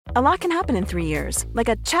A lot can happen in 3 years, like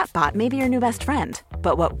a chatbot may be your new best friend.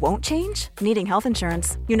 But what won't change? Needing health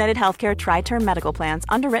insurance. United Healthcare Tri-Term Medical Plans,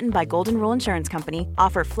 underwritten by Golden Rule Insurance Company,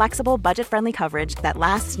 offer flexible, budget-friendly coverage that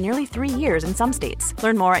lasts nearly 3 years in some states.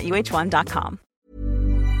 Learn more at uh1.com.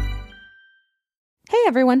 Hey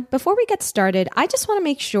everyone, before we get started, I just want to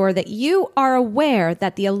make sure that you are aware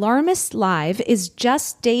that The Alarmist Live is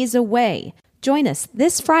just days away. Join us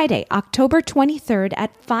this Friday, October 23rd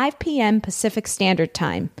at 5 p.m. Pacific Standard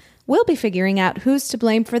Time. We'll be figuring out who's to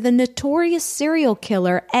blame for the notorious serial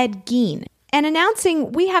killer Ed Gein. And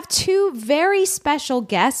announcing we have two very special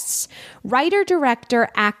guests, writer, director,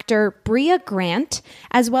 actor Bria Grant,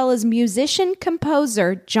 as well as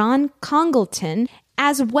musician-composer John Congleton,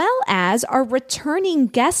 as well as our returning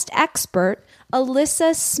guest expert,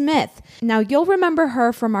 Alyssa Smith. Now, you'll remember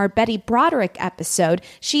her from our Betty Broderick episode.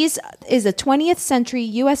 She is a 20th century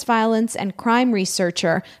U.S. violence and crime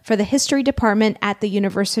researcher for the history department at the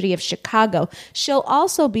University of Chicago. She'll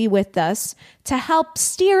also be with us to help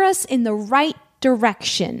steer us in the right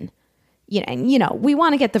direction. You know, we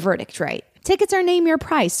want to get the verdict right. Tickets are name your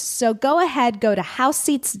price, so go ahead, go to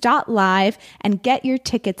houseseats.live and get your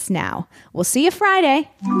tickets now. We'll see you Friday.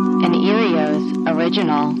 An Erios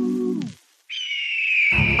original.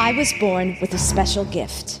 I was born with a special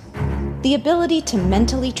gift. The ability to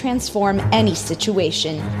mentally transform any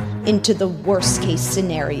situation into the worst case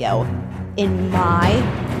scenario in my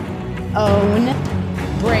own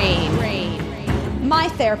brain. My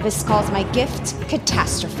therapist calls my gift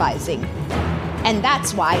catastrophizing. And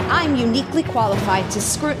that's why I'm uniquely qualified to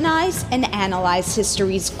scrutinize and analyze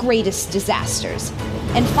history's greatest disasters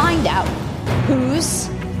and find out who's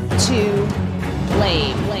to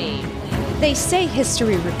blame. They say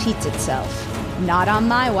history repeats itself. Not on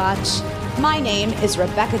my watch. My name is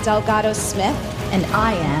Rebecca Delgado Smith, and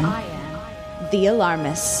I am The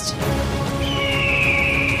Alarmist.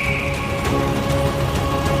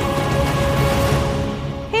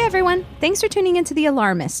 Hey everyone, thanks for tuning into The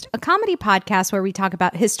Alarmist, a comedy podcast where we talk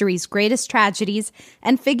about history's greatest tragedies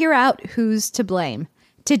and figure out who's to blame.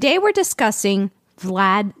 Today we're discussing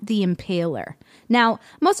Vlad the Impaler. Now,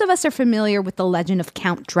 most of us are familiar with the legend of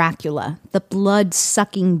Count Dracula, the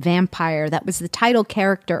blood-sucking vampire that was the title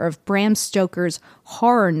character of Bram Stoker's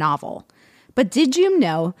horror novel. But did you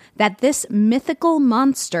know that this mythical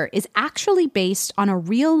monster is actually based on a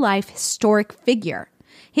real-life historic figure?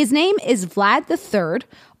 His name is Vlad III,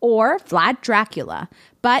 or Vlad Dracula,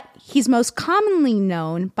 but he's most commonly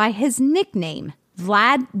known by his nickname,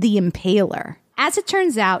 Vlad the Impaler. As it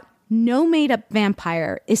turns out, no made-up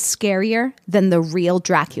vampire is scarier than the real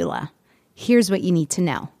Dracula. Here's what you need to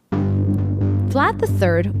know. Vlad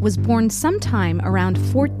III was born sometime around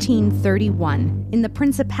 1431 in the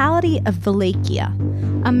Principality of Wallachia,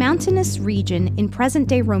 a mountainous region in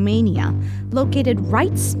present-day Romania, located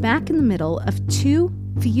right smack in the middle of two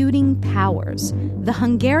feuding powers, the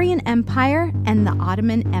Hungarian Empire and the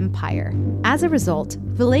Ottoman Empire. As a result,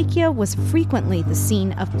 Wallachia was frequently the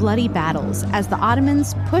scene of bloody battles as the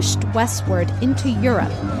Ottomans pushed westward into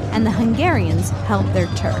Europe and the Hungarians held their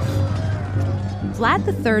turf. Vlad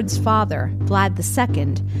III's father, Vlad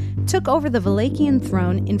II, took over the Wallachian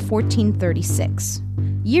throne in 1436.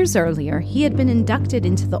 Years earlier, he had been inducted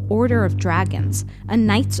into the Order of Dragons, a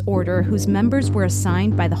knight's order whose members were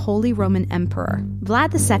assigned by the Holy Roman Emperor.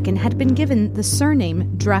 Vlad II had been given the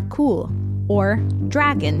surname Dracul, or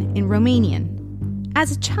dragon in Romanian.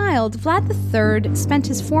 As a child, Vlad III spent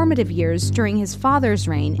his formative years during his father's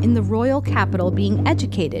reign in the royal capital being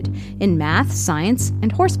educated in math, science, and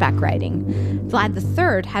horseback riding. Vlad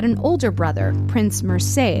III had an older brother, Prince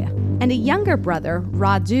Mircea, and a younger brother,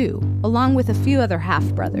 Radu, along with a few other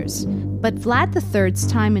half-brothers. But Vlad III's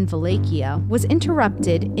time in Wallachia was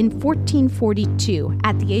interrupted in 1442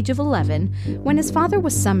 at the age of 11 when his father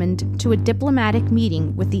was summoned to a diplomatic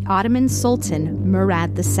meeting with the Ottoman Sultan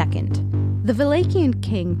Murad II. The Wallachian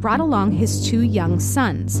king brought along his two young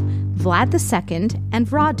sons, Vlad II and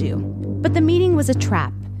Radu, but the meeting was a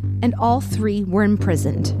trap, and all three were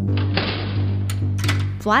imprisoned.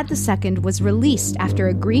 Vlad II was released after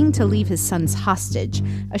agreeing to leave his sons hostage,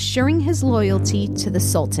 assuring his loyalty to the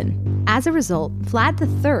Sultan. As a result, Vlad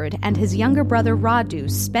III and his younger brother Radu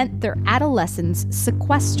spent their adolescence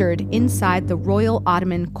sequestered inside the royal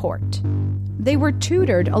Ottoman court. They were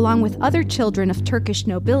tutored along with other children of Turkish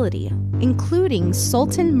nobility, including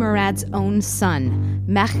Sultan Murad's own son,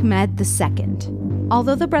 Mehmed II.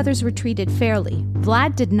 Although the brothers were treated fairly,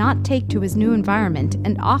 Vlad did not take to his new environment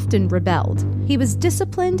and often rebelled. He was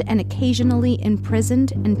disciplined and occasionally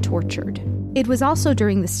imprisoned and tortured. It was also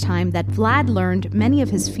during this time that Vlad learned many of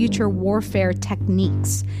his future warfare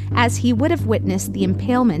techniques, as he would have witnessed the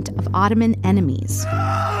impalement of Ottoman enemies.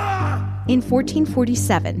 In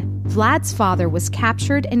 1447, Vlad's father was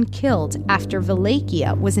captured and killed after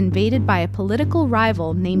Wallachia was invaded by a political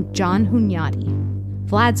rival named John Hunyadi.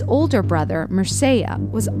 Vlad's older brother, Mircea,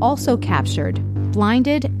 was also captured,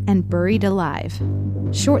 blinded, and buried alive.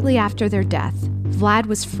 Shortly after their death, Vlad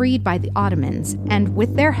was freed by the Ottomans, and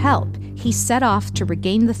with their help, he set off to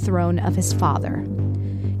regain the throne of his father.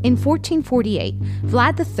 In 1448,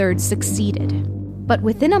 Vlad III succeeded. But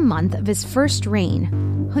within a month of his first reign,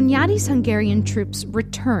 Hunyadi's Hungarian troops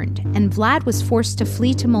returned, and Vlad was forced to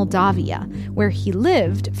flee to Moldavia, where he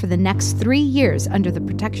lived for the next 3 years under the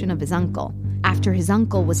protection of his uncle. After his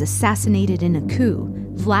uncle was assassinated in a coup,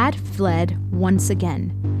 Vlad fled once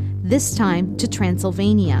again, this time to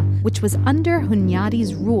Transylvania, which was under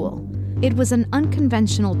Hunyadi's rule. It was an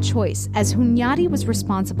unconventional choice, as Hunyadi was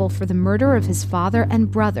responsible for the murder of his father and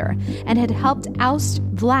brother and had helped oust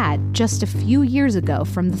Vlad just a few years ago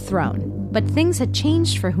from the throne. But things had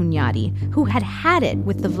changed for Hunyadi, who had had it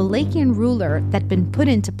with the Wallachian ruler that'd been put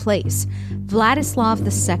into place, Vladislav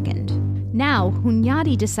II. Now,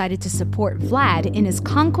 Hunyadi decided to support Vlad in his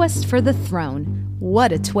conquest for the throne.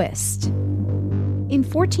 What a twist. In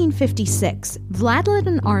 1456, Vlad led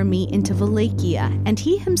an army into Wallachia, and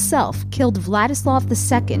he himself killed Vladislav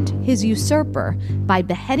II, his usurper, by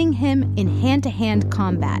beheading him in hand-to-hand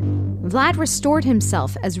combat. Vlad restored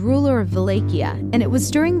himself as ruler of Wallachia, and it was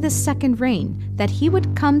during this second reign that he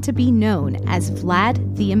would come to be known as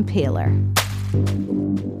Vlad the Impaler.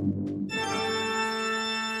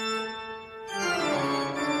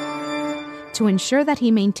 To ensure that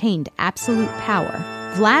he maintained absolute power,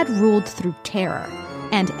 Vlad ruled through terror,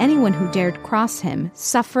 and anyone who dared cross him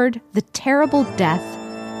suffered the terrible death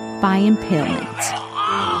by impalement.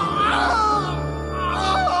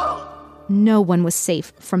 No one was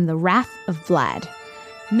safe from the wrath of Vlad.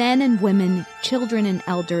 Men and women, children and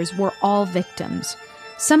elders were all victims.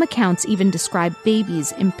 Some accounts even describe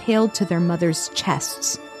babies impaled to their mothers'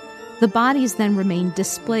 chests. The bodies then remained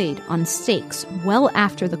displayed on stakes well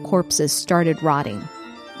after the corpses started rotting.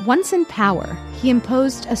 Once in power, he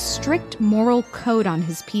imposed a strict moral code on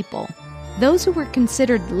his people. Those who were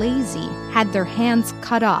considered lazy had their hands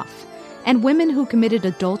cut off, and women who committed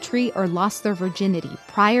adultery or lost their virginity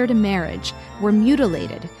prior to marriage were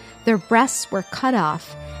mutilated, their breasts were cut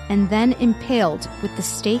off, and then impaled with the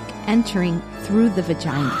stake entering through the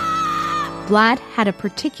vagina. Vlad had a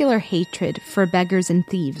particular hatred for beggars and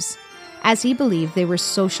thieves, as he believed they were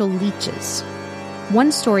social leeches.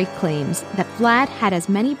 One story claims that Vlad had as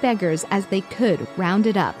many beggars as they could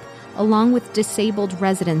rounded up, along with disabled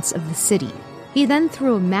residents of the city. He then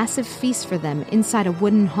threw a massive feast for them inside a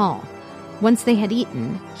wooden hall. Once they had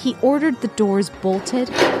eaten, he ordered the doors bolted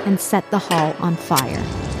and set the hall on fire.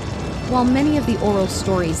 While many of the oral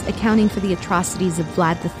stories accounting for the atrocities of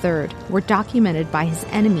Vlad III were documented by his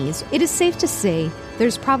enemies, it is safe to say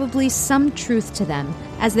there's probably some truth to them,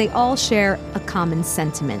 as they all share a common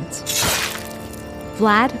sentiment.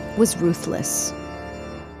 Vlad was ruthless.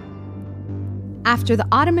 After the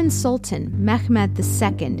Ottoman Sultan Mehmed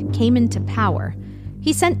II came into power,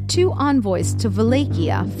 he sent 2 envoys to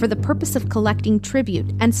Wallachia for the purpose of collecting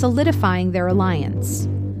tribute and solidifying their alliance.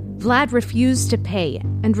 Vlad refused to pay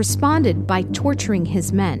and responded by torturing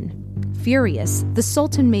his men. Furious, the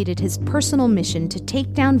Sultan made it his personal mission to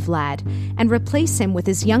take down Vlad and replace him with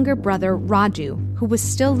his younger brother Radu, who was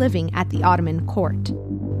still living at the Ottoman court.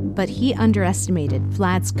 But he underestimated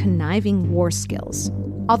Vlad's conniving war skills.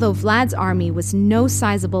 Although Vlad's army was no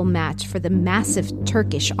sizable match for the massive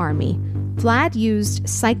Turkish army, Vlad used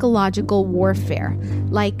psychological warfare,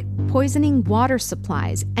 like poisoning water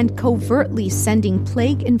supplies and covertly sending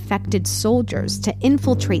plague-infected soldiers to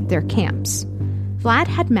infiltrate their camps. Vlad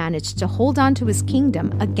had managed to hold on to his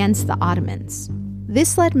kingdom against the Ottomans.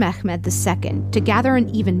 This led Mehmed II to gather an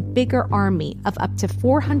even bigger army of up to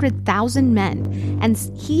 400,000 men, and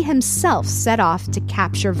he himself set off to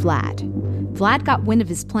capture Vlad. Vlad got wind of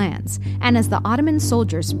his plans, and as the Ottoman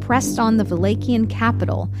soldiers pressed on the Wallachian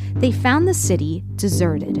capital, they found the city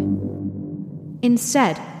deserted.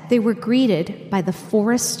 Instead, they were greeted by the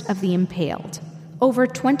Forest of the Impaled. Over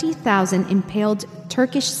 20,000 impaled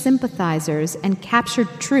Turkish sympathizers and captured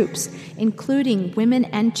troops, including women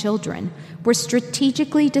and children, were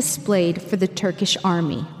strategically displayed for the Turkish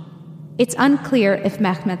army. It's unclear if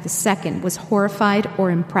Mehmed II was horrified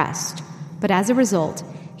or impressed, but as a result,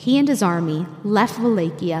 he and his army left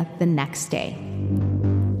Wallachia the next day.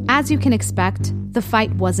 As you can expect, the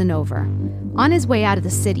fight wasn't over. On his way out of the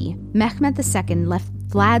city, Mehmed II left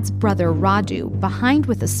Vlad's brother Radu behind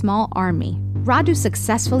with a small army. Radu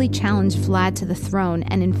successfully challenged Vlad to the throne,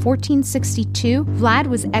 and in 1462, Vlad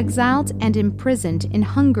was exiled and imprisoned in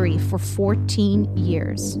Hungary for 14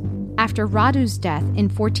 years. After Radu's death in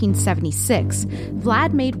 1476,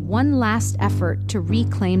 Vlad made one last effort to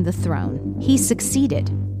reclaim the throne. He succeeded,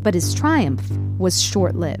 but his triumph was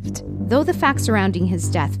short-lived. Though the facts surrounding his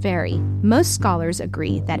death vary, most scholars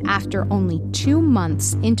agree that after only 2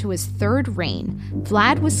 months into his third reign,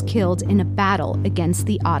 Vlad was killed in a battle against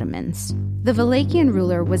the Ottomans. The Wallachian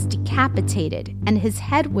ruler was decapitated, and his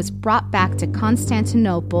head was brought back to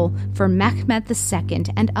Constantinople for Mehmed II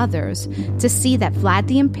and others to see that Vlad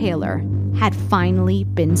the Impaler had finally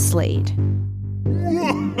been slayed.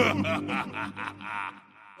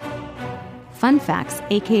 Fun facts,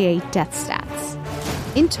 aka death stats.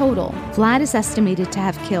 In total, Vlad is estimated to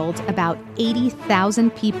have killed about 80,000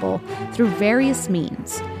 people through various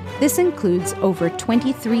means. This includes over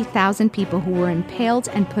 23,000 people who were impaled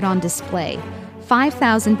and put on display,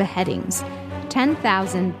 5,000 beheadings,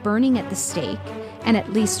 10,000 burning at the stake, and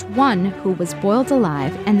at least one who was boiled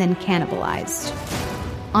alive and then cannibalized.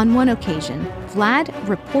 On one occasion, Vlad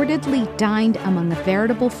reportedly dined among a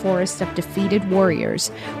veritable forest of defeated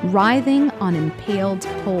warriors, writhing on impaled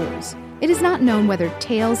poles. It is not known whether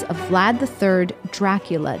tales of Vlad III,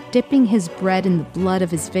 Dracula, dipping his bread in the blood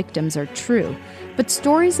of his victims are true, but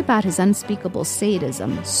stories about his unspeakable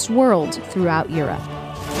sadism swirled throughout Europe.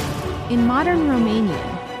 In modern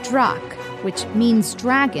Romanian, drac, which means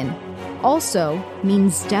dragon, also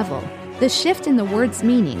means devil. The shift in the word's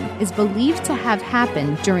meaning is believed to have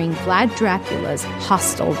happened during Vlad Dracula's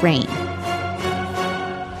hostile reign.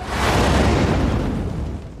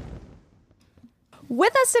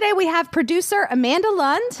 With us today, we have producer Amanda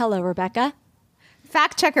Lund. Hello, Rebecca.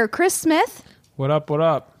 Fact checker Chris Smith. What up, what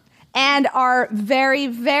up? And our very,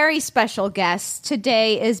 very special guest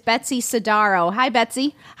today is Betsy Sidaro. Hi,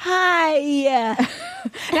 Betsy. Hi.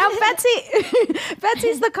 Now,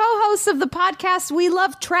 Betsy's the co-host of the podcast We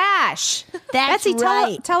Love Trash. That's Betsy,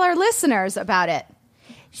 right. Tell our listeners about it.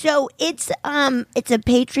 So it's a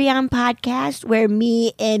Patreon podcast where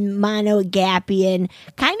me and Mono Gapian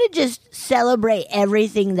kind of just celebrate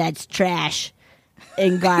everything that's trash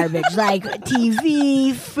and garbage, like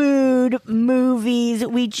TV, food, movies.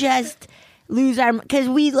 We just lose our, because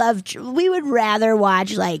we would rather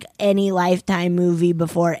watch like any Lifetime movie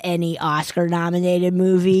before any Oscar nominated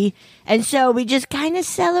movie, and so we just kind of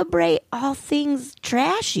celebrate all things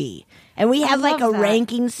trashy. And we have like a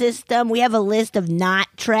ranking system. We have a list of not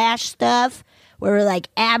trash stuff where we're like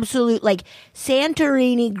absolute, like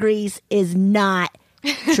Santorini, Greece is not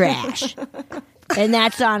trash. And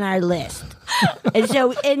that's on our list. And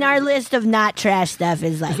so in our list of not trash stuff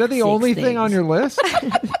is like, is that the only thing on your list?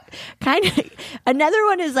 Kind of. Another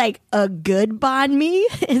one is like a good banh mi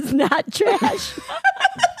is not trash.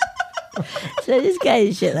 So this kind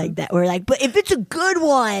of shit like that. We're like, but if it's a good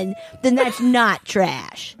one, then that's not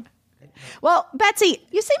trash. Well, Betsy,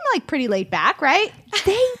 you seem like pretty laid back, right?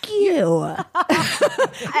 Thank you. Every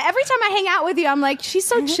time I hang out with you, I'm like, she's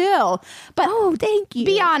so chill. But oh, thank you.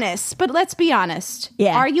 Be honest. But let's be honest.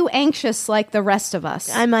 Yeah. Are you anxious like the rest of us?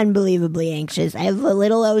 I'm unbelievably anxious. I have a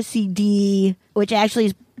little OCD, which actually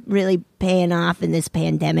is really paying off in this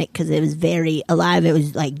pandemic because it was a lot of it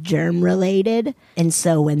was like germ related. And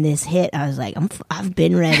so when this hit, I was like, I've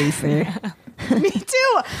been ready for... Me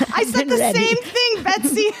too. I said the same thing,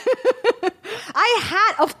 Betsy.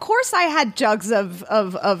 Of course I had jugs of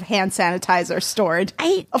hand sanitizer stored.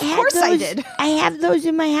 Of course I did. I have those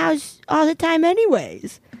in my house all the time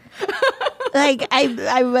anyways. Like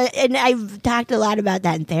I've talked a lot about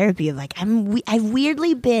that in therapy of like I've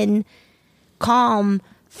weirdly been calm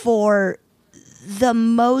for the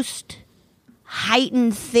most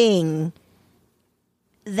heightened thing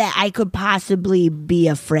that I could possibly be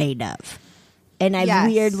afraid of. And I've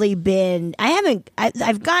weirdly been,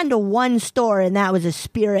 I've gone to one store and that was a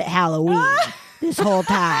Spirit Halloween this whole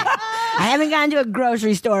time. I haven't gone to a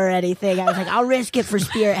grocery store or anything. I was like, I'll risk it for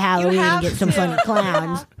Spirit Halloween and get some fun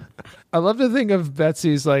clowns. I love to think of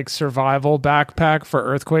Betsy's like survival backpack for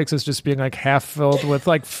earthquakes as just being like half filled with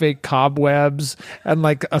like fake cobwebs and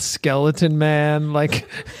like a skeleton man. Like,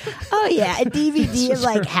 oh yeah, a DVD of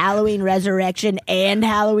like Halloween Resurrection and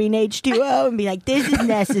Halloween H2O, and be like, this is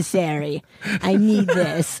necessary. I need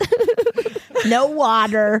this. No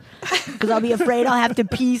water, because I'll be afraid I'll have to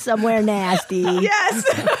pee somewhere nasty. Yes.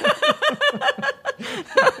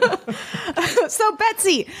 So,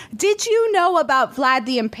 Betsy, did you know about Vlad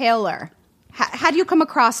the Impaler? How do you come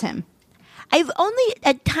across him? I've only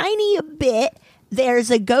a tiny bit.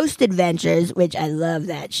 There's a Ghost Adventures, which I love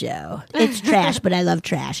that show. It's trash, but I love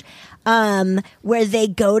trash. Where they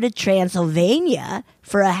go to Transylvania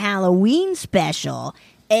for a Halloween special,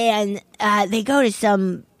 and they go to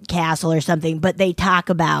some castle or something, but they talk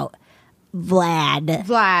about Vlad.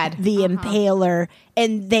 Vlad. The Impaler.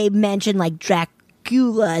 And they mentioned like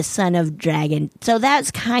Dracula, son of dragon. So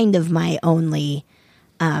that's kind of my only,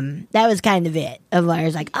 that was kind of it. Of I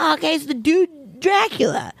was like, oh, okay, it's the dude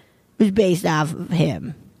Dracula was based off of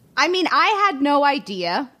him. I mean, I had no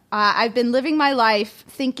idea. I've been living my life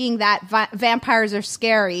thinking that vampires are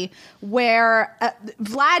scary, where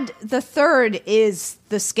Vlad the Third is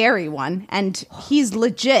the scary one, and he's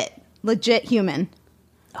legit human.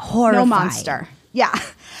 Horrifying. No monster. Yeah.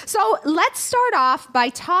 So let's start off by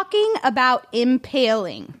talking about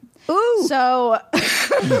impaling. Ooh. So,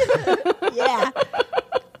 Yeah.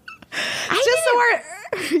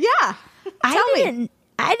 Tell me.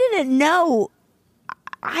 I didn't know.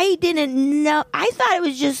 I thought it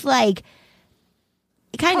was just like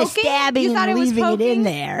kind of Poking? stabbing You thought and it was leaving it in poking?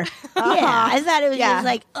 there. Yeah, I thought it was Yeah. just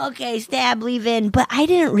like, okay, stab, leave in. But I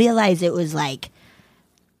didn't realize it was like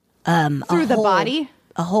Through the body?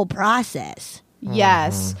 a whole process.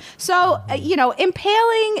 Yes. So,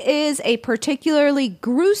 impaling is a particularly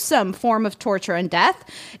gruesome form of torture and death.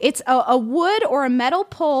 It's a wood or a metal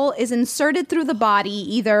pole is inserted through the body,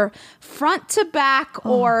 either front to back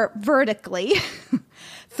or vertically,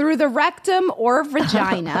 through the rectum or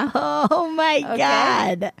vagina. Oh my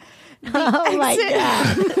God. Oh my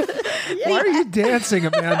God. Why are you dancing,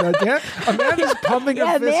 Amanda? Amanda's pumping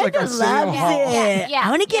her fist like a Amanda city loves hall. it. Yeah. I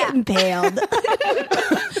want to get impaled.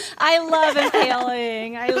 I love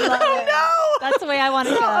impaling. I love it. No! That's the way I want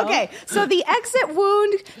to go. Okay, so the exit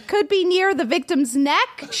wound could be near the victim's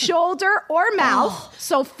neck, shoulder, or mouth,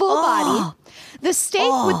 so full body. The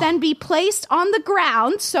stake would then be placed on the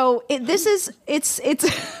ground. So it's it's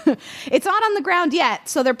not on the ground yet.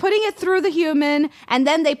 So they're putting it through the human, and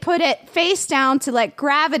then they put it face down to let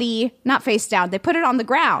gravity, not face down, they put it on the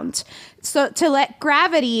ground. So to let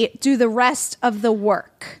gravity do the rest of the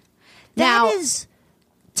work. That Now, is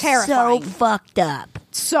terrifying. so fucked up.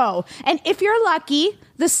 So, and if you're lucky,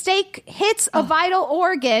 the stake hits a vital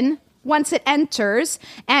organ once it enters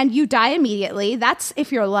and you die immediately. That's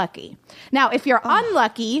if you're lucky. Now, if you're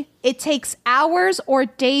unlucky, it takes hours or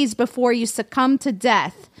days before you succumb to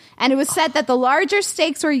death. And it was said that the larger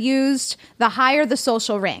stakes were used, the higher the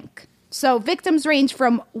social rank. So victims range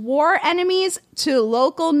from war enemies to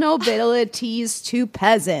local nobilities to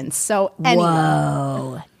peasants. So anyone.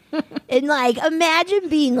 Whoa. And like, imagine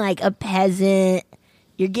being like a peasant,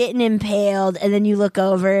 you're getting impaled, and then you look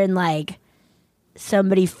over and like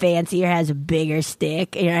somebody fancier has a bigger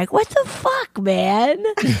stick, and you're like, what the fuck, man?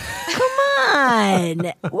 Come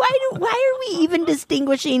on. Why are we even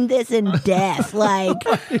distinguishing this in death? Like,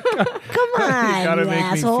 come on, You gotta you make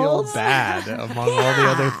assholes. me feel bad among all the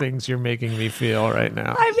other things you're making me feel right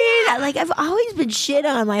now. I mean, like, I've always been shit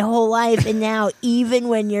on my whole life, and now even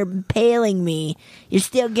when you're impaling me, you're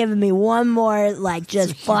still giving me one more, like,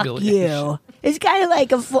 just fuck you. It's kind of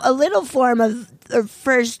like a little form of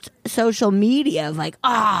first social media of like,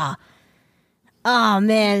 oh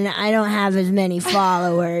man, I don't have as many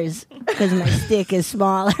followers because my stick is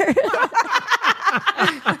smaller.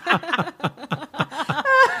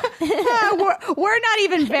 We're not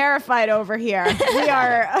even verified over here. We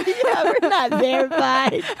are. Yeah, we're not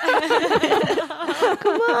verified.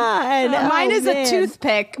 Come on. Mine Oh, is man. a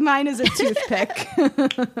toothpick. Mine is a toothpick.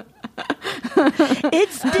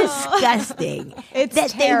 It's disgusting. It's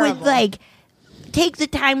that terrible. they would like take the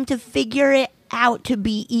time to figure it out to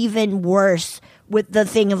be even worse with the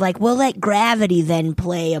thing of like, we'll let gravity then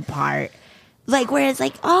play a part. Like where it's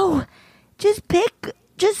like, oh, just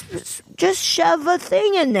shove a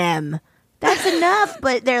thing in them. That's enough.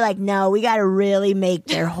 But they're like, no, we got to really make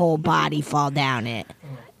their whole body fall down it.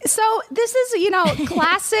 So this is,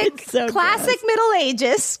 classic, so classic gross. Middle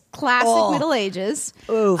Ages. Classic Middle Ages.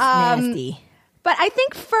 Oof, nasty. But I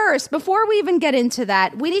think first, before we even get into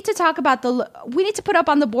that, we need to talk about we need to put up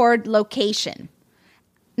on the board location.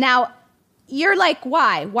 Now, you're like,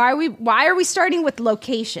 why? Why are we starting with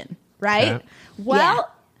location, right? Yeah.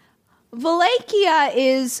 Well, Wallachia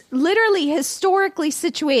is literally historically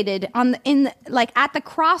situated at the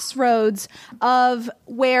crossroads of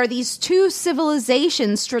where these two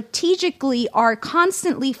civilizations strategically are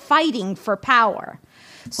constantly fighting for power.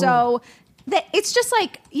 So it's just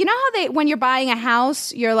like, you know how when you're buying a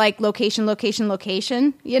house, you're like location, location,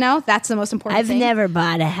 location, that's the most important I've thing. never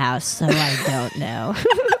bought a house, so I don't know.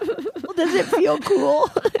 Does it feel cool?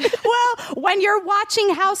 Well, when you're watching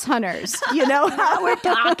House Hunters, Now we're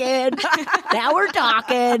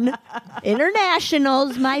talking.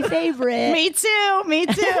 International's my favorite. Me too.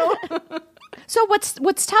 So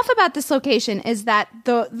what's tough about this location is that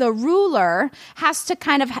the ruler has to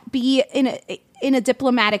kind of be in a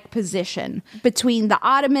diplomatic position between the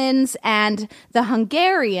Ottomans and the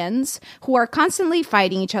Hungarians, who are constantly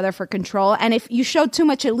fighting each other for control. And if you showed too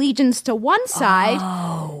much allegiance to one side,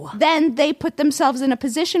 then they put themselves in a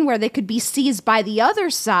position where they could be seized by the other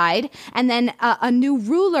side, and then a new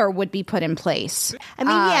ruler would be put in place. I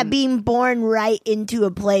mean, being born right into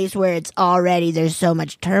a place where there's so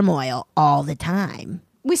much turmoil all the time.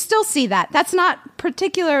 We still see that. That's not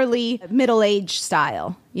particularly middle-age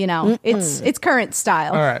style, It's current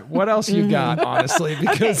style. All right, what else you got, honestly?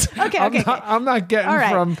 Because I'm not getting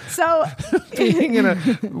from being in a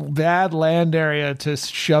bad land area to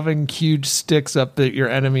shoving huge sticks up your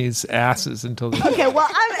enemies' asses until they... Okay, well,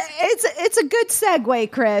 it's a good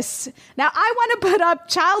segue, Chris. Now, I want to put up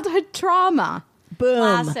childhood trauma.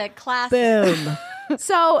 Boom. Classic. Boom.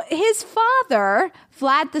 So his father,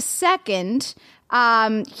 Vlad II...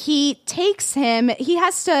 he takes him,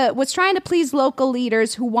 was trying to please local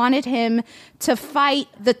leaders who wanted him to fight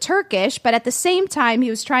the Turkish, but at the same time,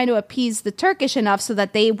 he was trying to appease the Turkish enough so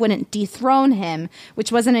that they wouldn't dethrone him,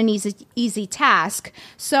 which wasn't an easy task.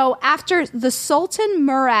 So after the Sultan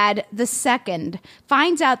Murad II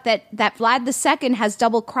finds out that Vlad II has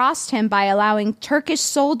double-crossed him by allowing Turkish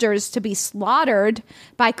soldiers to be slaughtered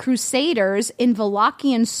by crusaders in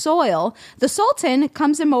Wallachian soil, the Sultan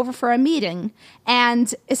comes him over for a meeting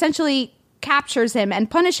and essentially captures him and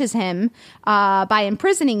punishes him by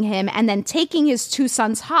imprisoning him and then taking his two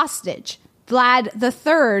sons hostage, Vlad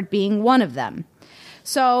III being one of them.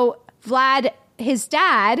 So Vlad, his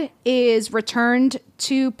dad, is returned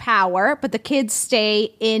to power, but the kids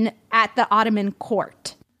stay at the Ottoman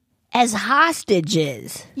court. As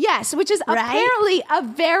hostages. Yes, which is apparently a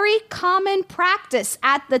very common practice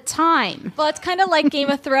at the time. Well, it's kind of like Game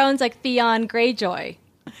of Thrones, like Theon Greyjoy.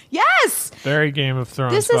 Yes! Very Game of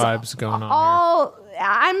Thrones vibes going on here.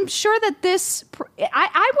 I'm sure that this...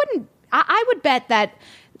 I would bet that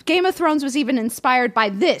Game of Thrones was even inspired by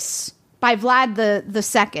this, by Vlad the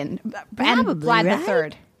Second and Vlad the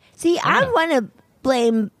Third. See, I want to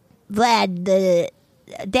blame Vlad the...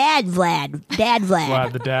 Dad Vlad.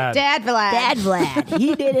 Vlad the dad. Dad Vlad.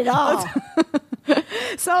 He did it all.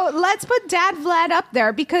 So let's put Dad Vlad up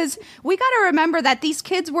there because we got to remember that these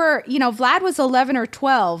kids were, Vlad was 11 or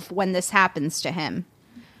 12 when this happens to him.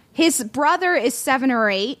 His brother is 7 or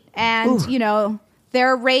 8 and,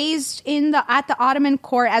 they're raised at the Ottoman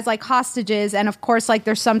court as like hostages. And of course, like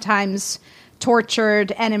they're sometimes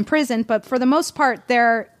tortured and imprisoned. But for the most part,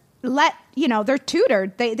 they're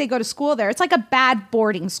tutored. They go to school there. It's like a bad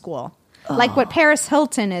boarding school. Like what Paris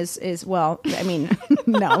Hilton is well, I mean,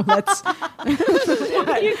 no, let's...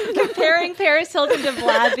 You're comparing Paris Hilton to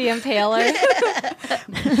Vlad the Impaler.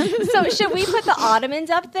 So should we put the Ottomans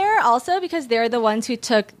up there also because they're the ones who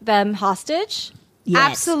took them hostage?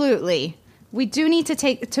 Yes. Absolutely. We do need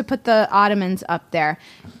to put the Ottomans up there.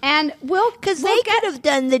 And because they could have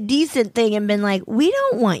done the decent thing and been like, we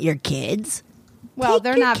don't want your kids. Well, Take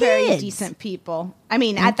they're your not kids. Very decent people. I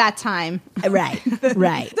mean, at that time. Right. So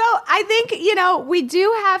I think, we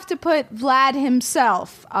do have to put Vlad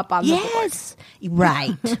himself up on the board. Yes.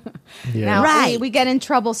 Right. Now, right. we get in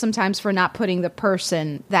trouble sometimes for not putting the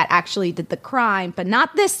person that actually did the crime, but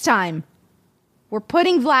not this time. We're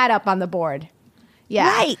putting Vlad up on the board. Yeah.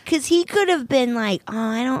 Right, because he could have been like, oh,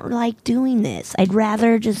 I don't like doing this. I'd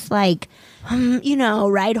rather just ride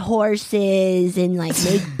horses and like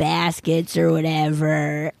make baskets or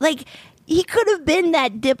whatever. Like, he could have been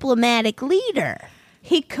that diplomatic leader.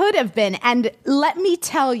 He could have been. And let me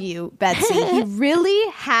tell you, Betsy, he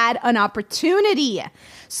really had an opportunity.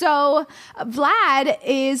 So Vlad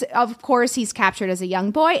is, of course, he's captured as a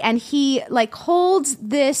young boy and he holds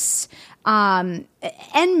this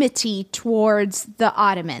enmity towards the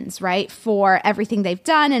Ottomans, right? For everything they've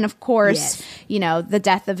done. And of course, the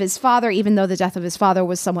death of his father, even though the death of his father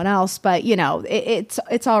was someone else, but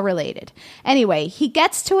it's all related. Anyway, he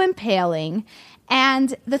gets to impaling.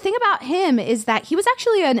 And the thing about him is that he was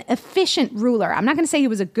actually an efficient ruler. I'm not going to say he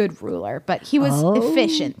was a good ruler, but he was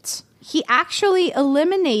efficient. He actually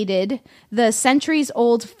eliminated the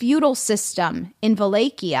centuries-old feudal system in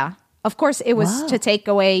Wallachia. Of course, it was to take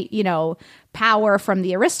away, power from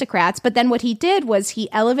the aristocrats. But then what he did was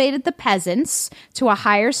he elevated the peasants to a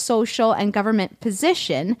higher social and government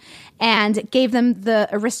position and gave them the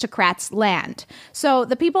aristocrats' land. So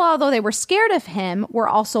the people, although they were scared of him, were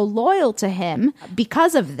also loyal to him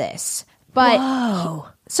because of this. But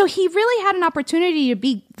so he really had an opportunity to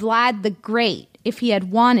be Vlad the Great if he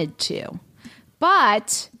had wanted to.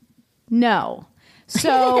 But no.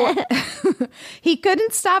 So he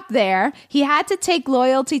couldn't stop there. He had to take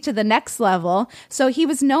loyalty to the next level. So he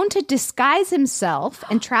was known to disguise himself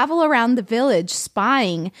and travel around the village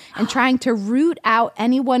spying and trying to root out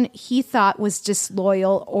anyone he thought was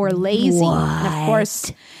disloyal or lazy. And of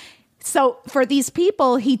course, so for these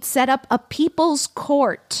people, he'd set up a people's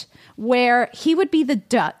court where he would be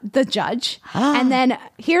the judge. And then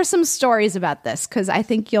here's some stories about this, because I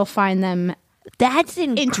think you'll find them That's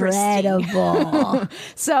incredible.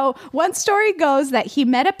 So one story goes that he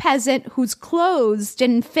met a peasant whose clothes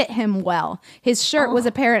didn't fit him well. His shirt was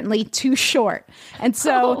apparently too short. And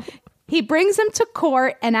so he brings him to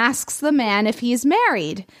court and asks the man if he is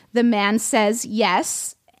married. The man says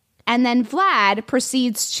yes. And then Vlad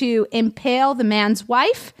proceeds to impale the man's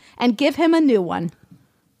wife and give him a new one.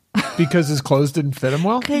 Because his clothes didn't fit him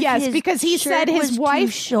well? Yes, because he said his wife...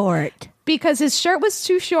 too short. Because his shirt was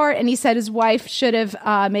too short, and he said his wife should have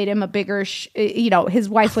made him a bigger... his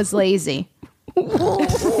wife was lazy.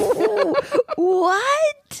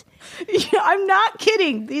 What? Yeah, I'm not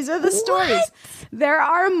kidding. These are the stories. There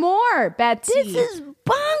are more, Betsy. This is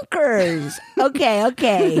bonkers.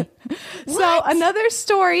 Okay. So another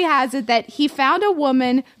story has it that he found a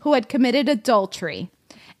woman who had committed adultery,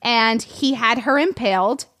 and he had her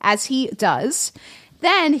impaled, as he does.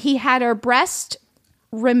 Then he had her breast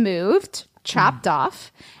removed, chopped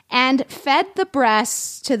off, and fed the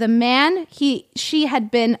breasts to the man she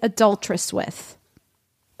had been adulterous with.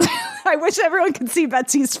 I wish everyone could see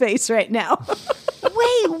Betsy's face right now.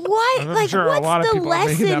 Wait, what? I'm sure what's the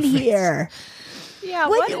lesson here? Yeah,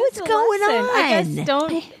 what's going on? I guess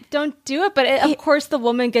don't do it. But of course, the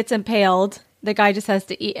woman gets impaled. The guy just has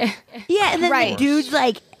to eat it. Yeah, and then the dude's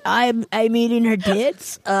like, I'm eating her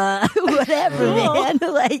tits. Whatever, man.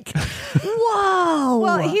 Like, whoa.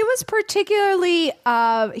 Well, he was particularly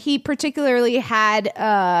he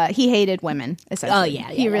hated women, essentially. Oh,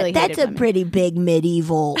 yeah. He really That's hated a women. pretty big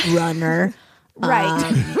medieval runner.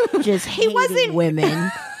 Right. Just hating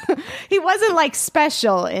women. He wasn't like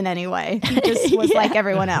special in any way. He just was like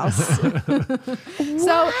everyone else.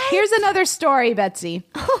 So here's another story, Betsy.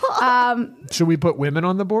 Should we put women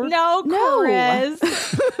on the board? No, Chris.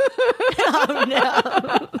 Oh,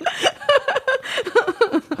 no.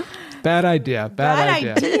 Bad idea. Bad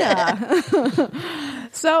idea.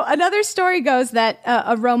 So another story goes that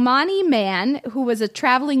a Romani man who was a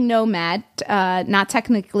traveling nomad, not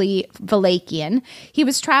technically Wallachian, he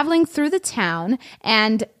was traveling through the town,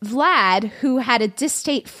 and Vlad, who had a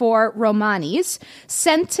distaste for Romanis,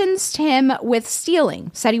 sentenced him with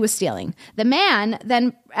stealing, said he was stealing. The man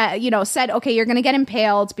then, said, okay, you're going to get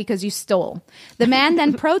impaled because you stole. The man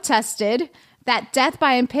then protested that death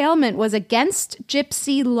by impalement was against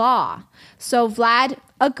gypsy law. So Vlad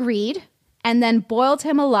agreed and then boiled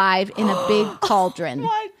him alive in a big cauldron.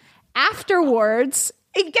 Afterwards,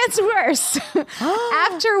 it gets worse.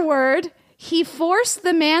 Afterward, he forced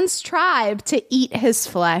the man's tribe to eat his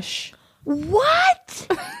flesh. What?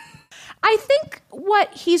 I think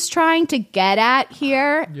what he's trying to get at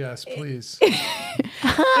here Yes, please.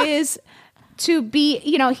 is to be,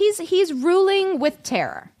 he's ruling with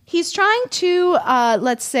terror. He's trying to,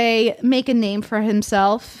 let's say, make a name for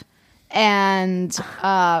himself and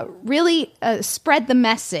really spread the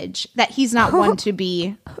message that he's not one to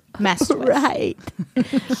be messed with. Right.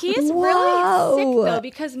 He's really sick, though,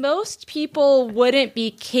 because most people wouldn't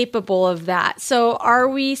be capable of that. So are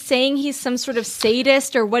we saying he's some sort of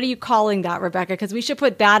sadist, or what are you calling that, Rebecca? Because we should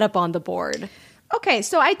put that up on the board. Okay,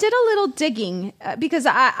 so I did a little digging because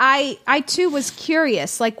I too was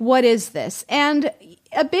curious, like, what is this? And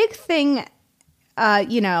a big thing,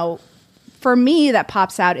 for me that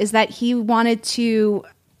pops out is that he wanted to,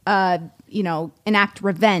 enact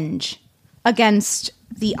revenge against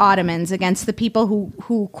the Ottomans, against the people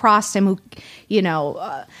who crossed him,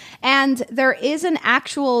 and there is an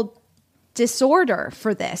actual disorder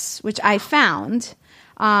for this, which I found.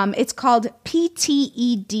 It's called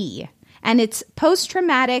PTED, and it's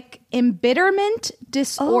post-traumatic embitterment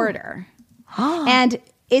disorder. And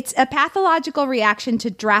it's a pathological reaction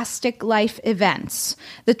to drastic life events.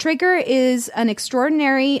 The trigger is an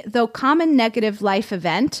extraordinary, though common, negative life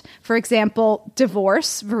event. For example,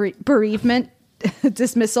 divorce, bereavement,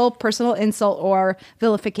 dismissal, personal insult, or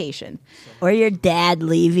vilification. Or your dad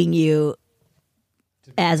leaving you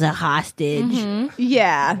as a hostage. Mm-hmm.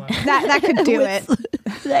 Yeah, that could do it.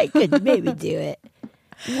 That could maybe do it.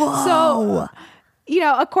 Whoa. So,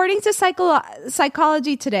 according to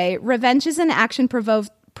Psychology Today, revenge is an action provoked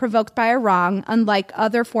provoked by a wrong, unlike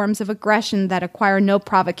other forms of aggression that acquire no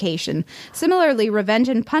provocation. Similarly, revenge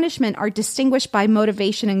and punishment are distinguished by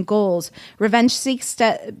motivation and goals. Revenge seeks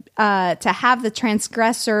to have the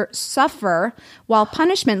transgressor suffer, while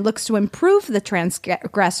punishment looks to improve the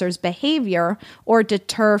transgressor's behavior or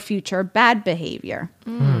deter future bad behavior.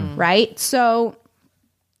 Right? So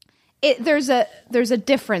there's a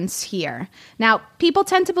difference here. Now, people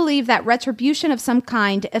tend to believe that retribution of some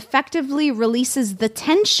kind effectively releases the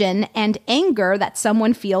tension and anger that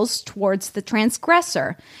someone feels towards the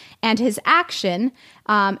transgressor and his action,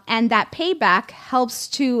 and that payback helps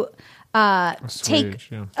to assuage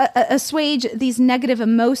these negative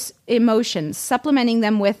emotions, supplementing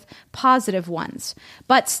them with positive ones.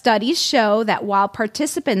 But studies show that while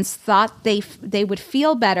participants thought they would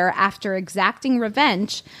feel better after exacting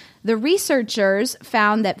revenge, the researchers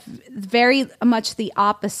found that very much the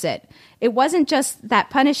opposite. It wasn't just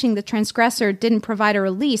that punishing the transgressor didn't provide a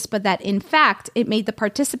release, but that, in fact, it made the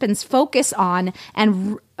participants focus on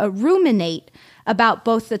and ruminate about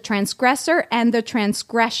both the transgressor and the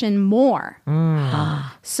transgression more.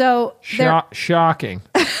 So shocking.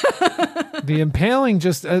 The impaling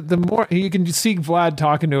just the more you can see Vlad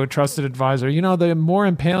talking to a trusted advisor. The more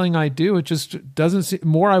impaling I do, it just doesn't seem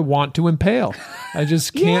more I want to impale. I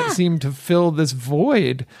just can't seem to fill this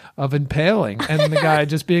void of impaling. And the guy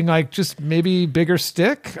just being like, just maybe bigger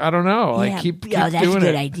stick. I don't know. Like keep that's doing a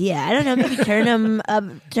good it. idea. I don't know. Maybe turn them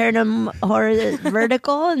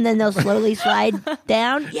vertical, and then they'll slowly slide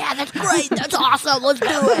down. Yeah, that's great. That's awesome. Let's do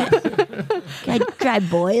it. Can I try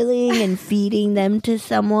boiling and feeding them to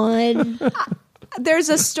someone? There's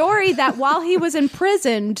a story that while he was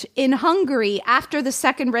imprisoned in Hungary after the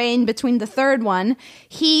second reign between the third one,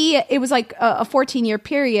 it was like a 14-year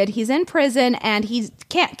period. He's in prison and he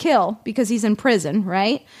can't kill because he's in prison,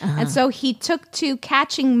 right? And so he took to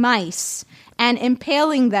catching mice and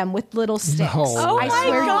impaling them with little sticks. No. Oh my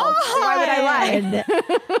God. Why would I lie?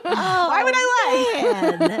 Why would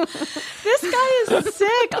I lie? This guy is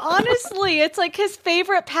sick. Honestly, it's like his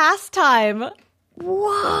favorite pastime.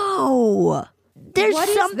 Whoa. There's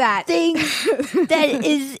something that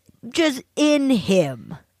is just in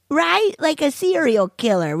him, right? Like a serial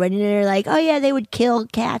killer when they're like, oh yeah, they would kill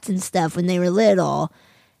cats and stuff when they were little.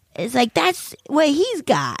 It's like, that's what he's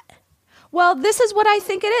got. Well, this is what I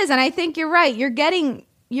think it is. And I think you're right. You're getting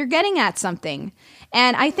at something.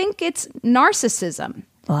 And I think it's narcissism.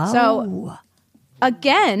 Oh. So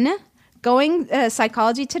again,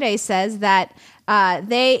 Psychology Today says that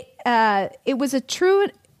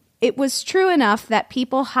it was true enough that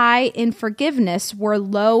people high in forgiveness were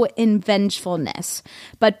low in vengefulness.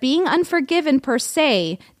 But being unforgiven per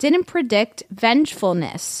se didn't predict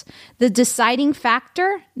vengefulness. The deciding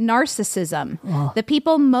factor, narcissism. Oh. The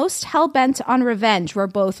people most hell-bent on revenge were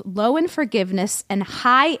both low in forgiveness and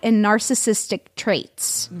high in narcissistic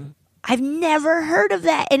traits. I've never heard of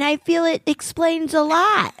that, and I feel it explains a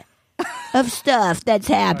lot of stuff that's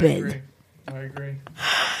happened. I agree.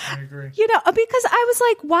 Because I was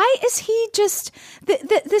like, why is he just...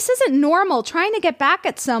 this isn't normal. Trying to get back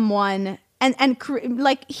at someone and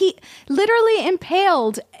like he literally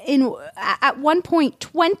impaled at one point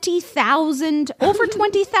over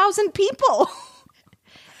 20,000 people.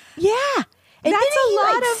 Yeah. And that's then a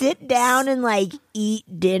lot of sit down and like eat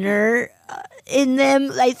dinner in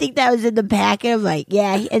them. I think that was in the packet of like,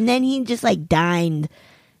 yeah. And then he just like dined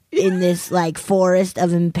in this like forest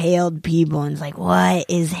of impaled people, and it's like, what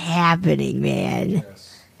is happening, man?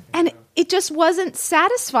 Yes. And it just wasn't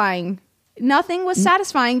satisfying. Nothing was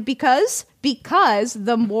satisfying because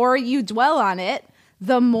the more you dwell on it,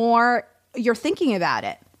 the more you're thinking about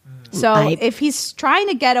it. So if he's trying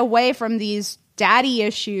to get away from these daddy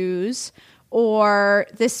issues or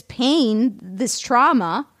this pain, this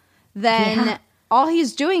trauma, then all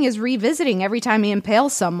he's doing is revisiting every time he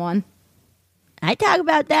impales someone. I talk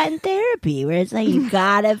about that in therapy, where it's like, you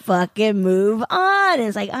gotta fucking move on. And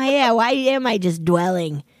it's like, oh yeah, why am I just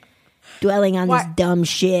dwelling on this dumb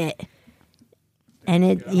shit? And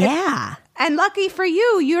And lucky for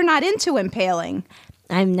you, you're not into impaling.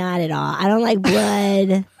 I'm not at all. I don't like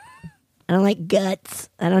blood. I don't like guts.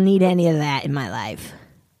 I don't need any of that in my life.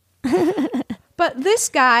 But this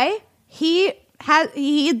guy, he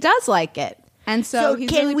does like it. And so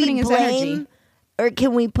he's really putting his energy. Or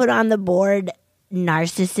can we put on the board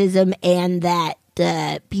narcissism and that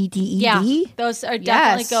PTED? Yeah, those are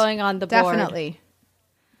definitely going on the board. Definitely.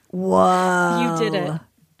 Whoa. You did it.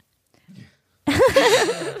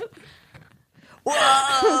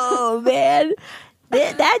 Whoa, man.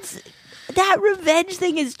 That revenge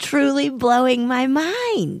thing is truly blowing my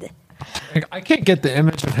mind. I can't get the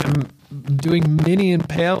image of him doing mini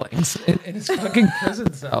impalings in his fucking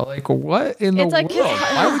prison cell. Like, what in the world?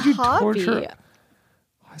 Why would you torture?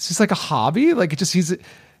 It's just like a hobby. Like, he's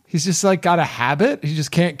just like got a habit. He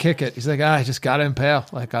just can't kick it. He's like, I just got to impale.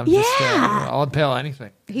 Like, I'll impale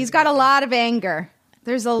anything. He's got a lot of anger.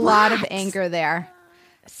 There's a lot of anger there.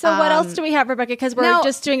 So what else do we have, Rebecca? Because we're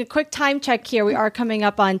just doing a quick time check here. We are coming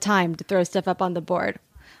up on time to throw stuff up on the board.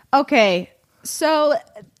 Okay. So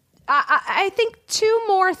I think two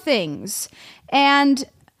more things. And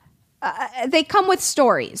they come with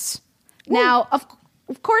stories. Ooh. Now, of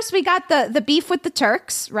course, we got the beef with the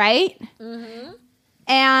Turks, right? Mm-hmm.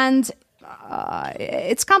 And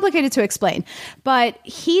it's complicated to explain. But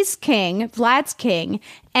he's king, Vlad's king,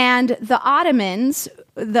 and the Ottoman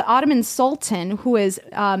Sultan, who is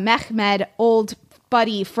Mehmed, old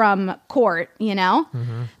buddy from court, he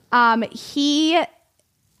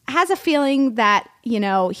has a feeling that,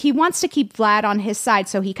 he wants to keep Vlad on his side,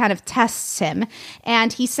 so he kind of tests him.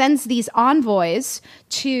 And he sends these envoys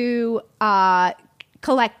to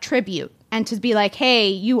collect tribute and to be like, hey,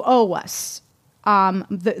 you owe us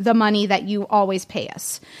the money that you always pay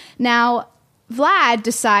us. Now, Vlad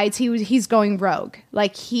decides he's going rogue.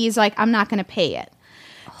 Like, he's like, I'm not going to pay it.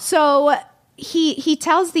 So he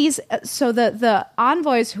tells these, so the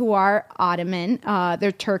envoys who are Ottoman,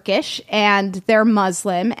 they're Turkish and they're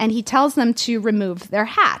Muslim, and he tells them to remove their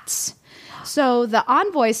hats. So the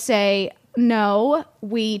envoys say, no,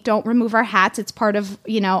 we don't remove our hats. It's part of,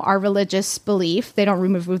 our religious belief. They don't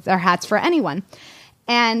remove their hats for anyone.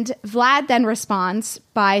 And Vlad then responds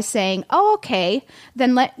by saying, oh, okay,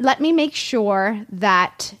 then let me make sure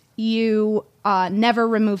that you never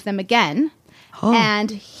remove them again. Oh. And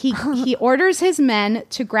he orders his men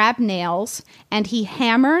to grab nails, and he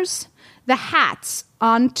hammers the hats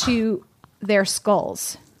onto their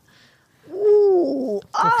skulls. Ooh!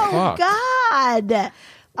 Oh God!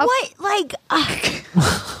 What? Like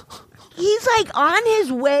he's like on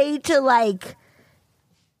his way to like.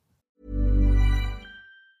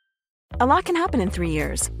 A lot can happen in 3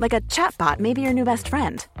 years, like a chatbot may be your new best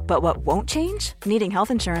friend. But what won't change? Needing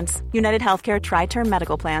health insurance. United Healthcare Tri-Term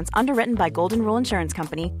Medical Plans, underwritten by Golden Rule Insurance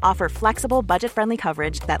Company, offer flexible, budget-friendly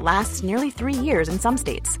coverage that lasts nearly 3 years in some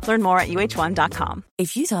states. Learn more at uh1.com.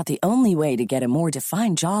 If you thought the only way to get a more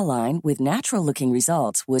defined jawline with natural-looking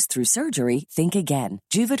results was through surgery, think again.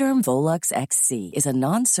 Juvederm Volux XC is a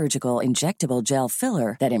non-surgical injectable gel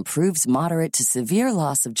filler that improves moderate to severe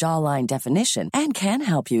loss of jawline definition and can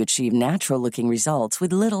help you achieve natural-looking results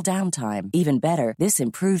with little downtime. Even better, this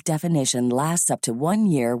improved definition lasts up to 1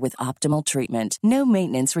 year with optimal treatment. No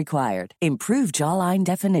maintenance required. Improve jawline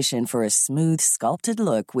definition for a smooth, sculpted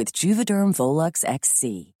look with Juvederm Volux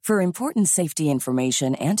XC. For important safety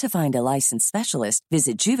information and to find a licensed specialist,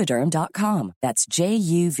 visit Juvederm.com. That's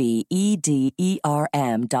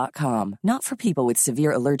JUVEDERM.com. Not for people with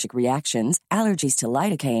severe allergic reactions, allergies to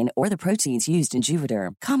lidocaine, or the proteins used in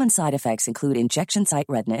Juvederm. Common side effects include injection site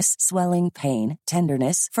redness, swelling, pain,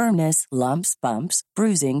 tenderness, firmness, lumps, bumps,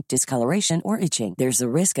 bruising, discoloration, or itching. There's a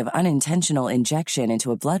risk of unintentional injection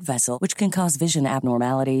into a blood vessel, which can cause vision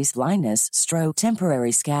abnormalities, blindness, stroke,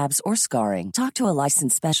 temporary scabs, or scarring. Talk to a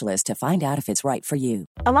licensed specialist to find out if it's right for you.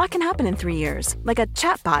 A lot can happen in 3 years, like a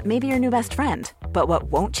chatbot may be your new best friend. But what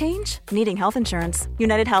won't change? Needing health insurance.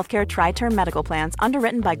 United Healthcare Tri-Term Medical Plans,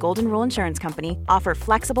 underwritten by Golden Rule Insurance Company, offer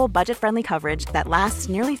flexible, budget-friendly coverage that lasts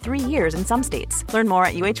nearly 3 years in some states. Learn more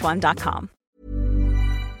at uh1.com.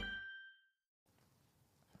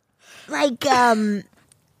 Like,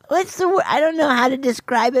 what's the word? I don't know how to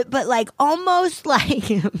describe it, but like almost like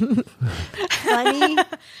funny.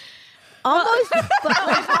 Almost, but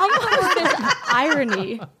like almost is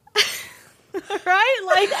irony. Right?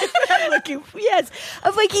 Like, I'm looking, yes.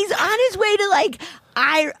 Of like, he's on his way to like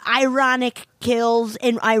ironic kills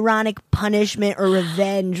and ironic punishment or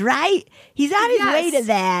revenge, right? He's on his way to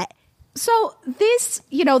that. So this,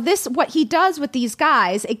 what he does with these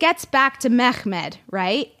guys, it gets back to Mehmed,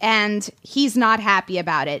 right? And he's not happy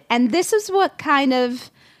about it. And this is what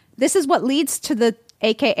leads to the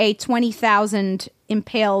AKA 20,000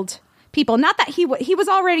 impaled people. Not that he was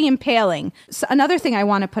already impaling. So another thing I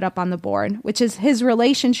want to put up on the board, which is his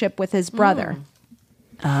relationship with his brother.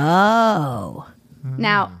 Oh.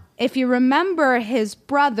 Now, if you remember, his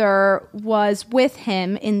brother was with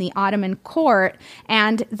him in the Ottoman court,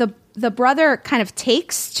 and the brother kind of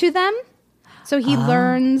takes to them. So he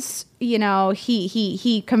learns,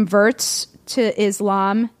 he converts to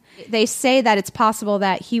Islam. They say that it's possible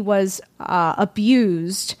that he was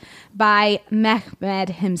abused by Mehmed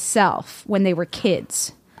himself when they were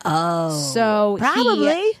kids. Oh, so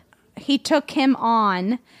probably he took him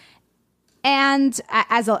on and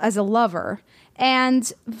as a lover, And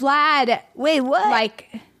Vlad, wait, what? Like,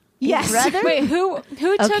 yes, brother? Wait, who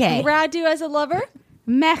took Radu as a lover?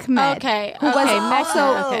 Mehmed. Okay, who was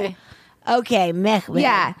also okay. Okay, Mehmed.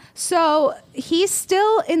 Yeah. So he's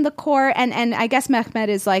still in the court, and I guess Mehmed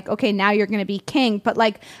is like, okay, now you're going to be king. But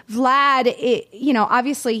like Vlad,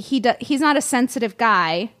 obviously he's not a sensitive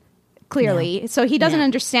guy, clearly. No. So he doesn't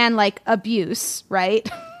understand like abuse, right?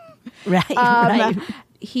 Right, right.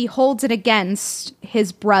 He holds it against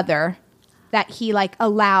his brother that he like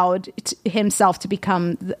allowed himself to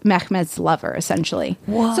become Mehmed's lover, essentially.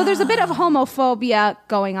 Whoa. So there's a bit of homophobia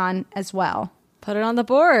going on as well. Put it on the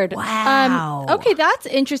board. Wow. Okay, that's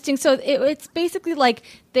interesting. So it's basically like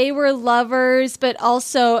they were lovers, but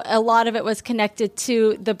also a lot of it was connected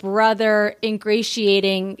to the brother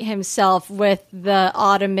ingratiating himself with the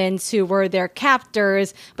Ottomans who were their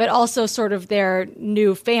captors, but also sort of their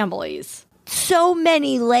new families. So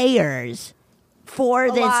many layers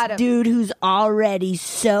for this dude who's already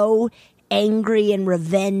so angry and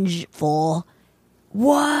revengeful.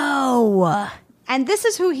 Whoa. And this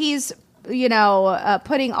is who he's,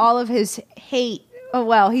 putting all of his hate. Oh,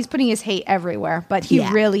 well, he's putting his hate everywhere, but he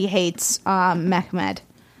really hates Mehmed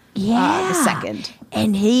the second.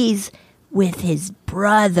 And he's with his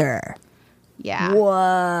brother. Yeah.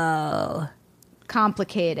 Whoa.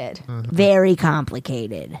 Complicated. Mm-hmm. Very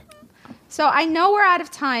complicated. So I know we're out of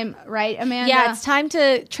time, right, Amanda? Yeah, it's time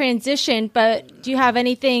to transition, but do you have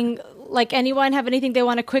anything, anyone have anything they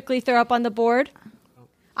want to quickly throw up on the board?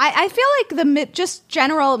 I feel like just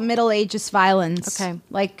general Middle Ages violence. Okay.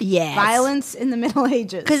 Violence in the Middle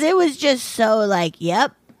Ages. Because it was just so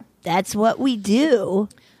yep, that's what we do.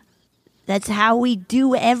 That's how we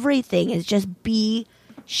do everything, is just be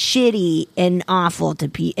shitty and awful to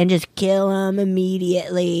people and just kill them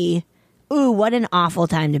immediately. Ooh, what an awful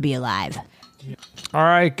time to be alive. All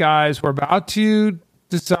right, guys, we're about to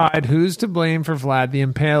decide who's to blame for Vlad the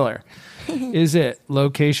Impaler. Is it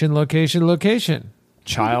location,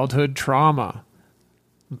 childhood trauma,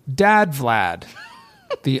 Dad Vlad,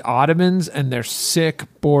 the Ottomans and their sick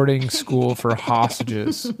boarding school for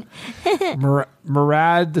hostages,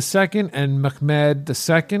 Murad II and Mehmed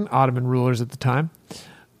II, Ottoman rulers at the time,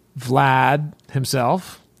 Vlad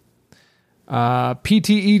himself,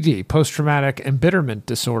 PTED, post-traumatic embitterment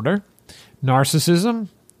disorder, narcissism,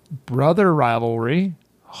 brother rivalry,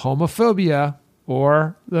 homophobia,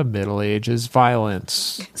 or the Middle Ages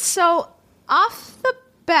violence. So off the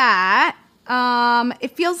bat,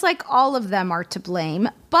 it feels like all of them are to blame,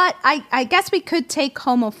 but I guess we could take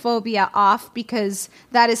homophobia off because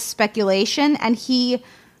that is speculation, and Vlad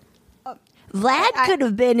could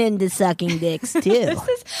have been into sucking dicks too.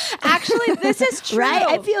 This is true. Right?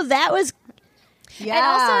 I feel that was... Yeah. And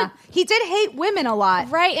also, he did hate women a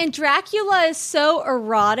lot. Right, and Dracula is so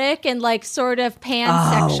erotic and sort of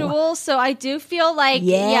pansexual, so I do feel like,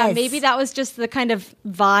 maybe that was just the kind of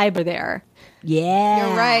vibe there. Yeah.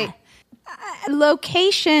 You're right.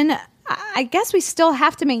 Location, I guess we still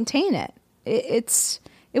have to maintain it.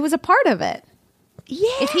 It was a part of it. Yeah.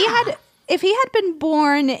 If he had been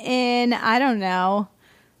born in, I don't know,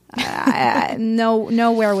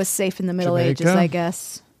 nowhere was safe in the Middle Ages, I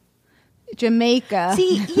guess. Jamaica.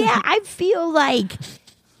 See, yeah, I feel,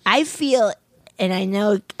 and I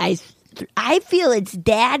know I feel it's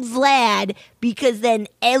Dad Vlad, because then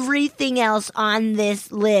everything else on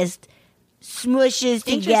this list smushes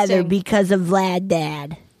together because of Vlad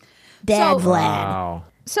Dad Vlad. Wow.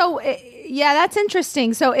 So, yeah, that's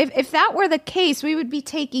interesting. So if that were the case, we would be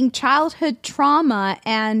taking childhood trauma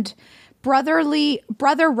and brother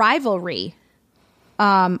rivalry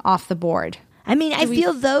off the board. I mean, I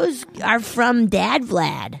feel those are from Dad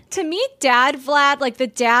Vlad. To me, Dad Vlad, the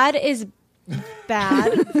dad is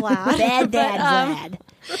bad Vlad. Bad Dad Vlad.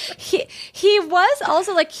 He was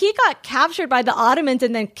also he got captured by the Ottomans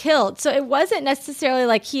and then killed. So it wasn't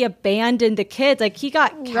necessarily he abandoned the kids. He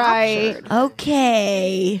got captured. Right.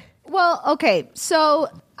 Okay. Well, okay. So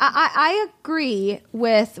I agree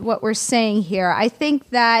with what we're saying here. I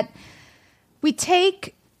think that we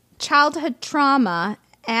take childhood trauma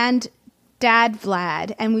and Dad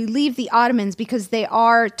Vlad, and we leave the Ottomans because they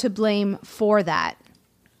are to blame for that.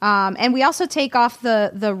 And we also take off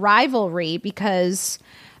the rivalry, because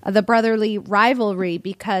the brotherly rivalry,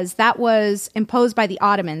 because that was imposed by the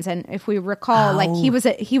Ottomans. And if we recall, he was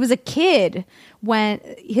a kid when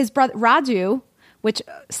his brother Radu, which,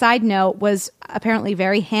 side note, was apparently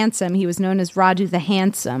very handsome. He was known as Radu the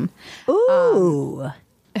Handsome. Ooh.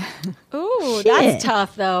 Ooh, that's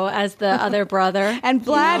tough, though, as the other brother. And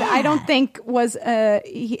Vlad, I don't think was,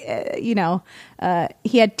 he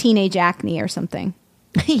had teenage acne or something.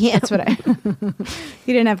 Yeah. That's what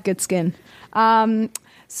he didn't have good skin.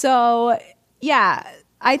 So Yeah,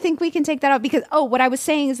 I think we can take that out because, what I was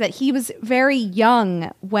saying is that he was very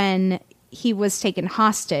young when he was taken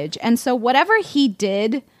hostage. And so whatever he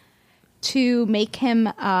did to make him,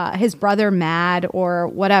 his brother mad or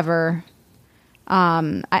whatever,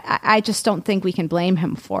 I just don't think we can blame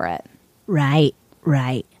him for it. Right.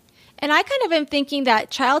 And I kind of am thinking that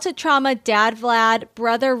childhood trauma, dad Vlad,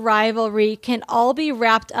 brother rivalry can all be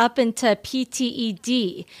wrapped up into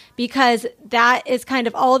PTED because that is kind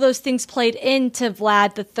of all those things played into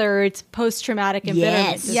Vlad III's post-traumatic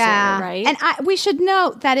embitterment disorder, right? And we should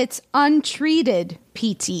note that it's untreated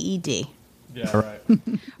PTED. Yeah, right.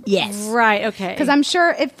 Yes. Right, okay. Because I'm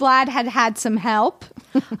sure if Vlad had some help.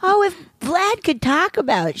 If Vlad could talk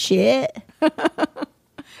about shit,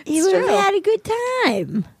 he would have had a good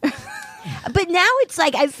time. But now it's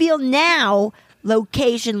like, I feel now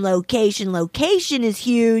location is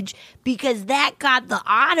huge because that got the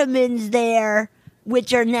Ottomans there,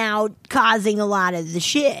 which are now causing a lot of the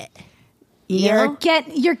shit. You're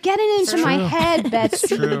getting into my head, Betsy.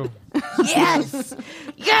 It's true.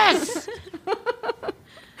 Yes.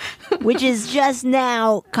 Which is just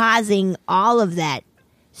now causing all of that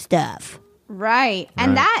stuff. Right.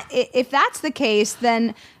 And that, if that's the case,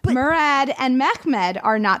 then Murad and Mehmed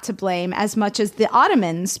are not to blame as much as the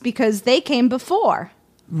Ottomans because they came before.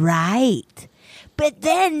 Right. But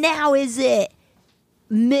then now is it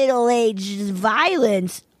middle-aged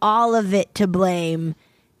violence, all of it to blame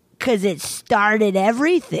because it started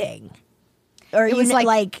everything? Or It was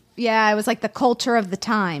like it was like the culture of the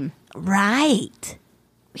time. Right.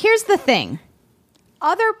 Here's the thing.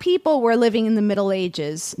 Other people were living in the Middle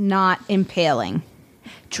Ages, not impaling.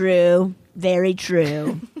 True. Very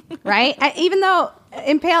true. Right? Even though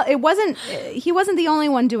he wasn't the only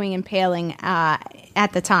one doing impaling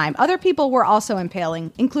at the time. Other people were also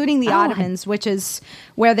impaling, including the Ottomans, which is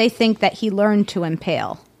where they think that he learned to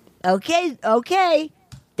impale. Okay.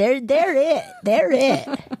 They're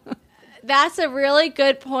it. That's a really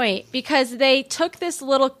good point because they took this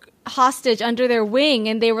little hostage under their wing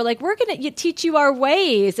and they were like, we're going to teach you our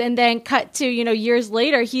ways. And then cut to, years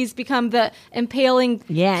later, he's become the impaling,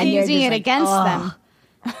 using it against them.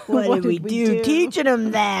 What did we do? Teaching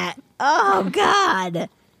them that. Oh, God.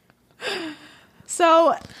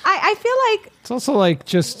 So I feel like it's also like,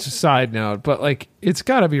 just a side note, but like it's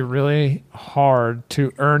got to be really hard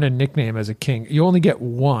to earn a nickname as a king. You only get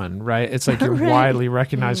one, right? It's like you're widely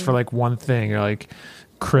recognized for like one thing. You're like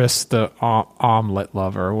Chris the omelet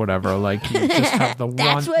lover or whatever. Like you just have the one.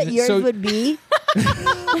 That's what yours would be.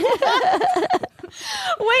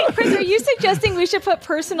 Wait, Chris, are you suggesting we should put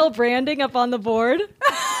personal branding up on the board?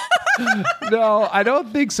 No, I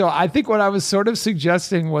don't think so. I think what I was sort of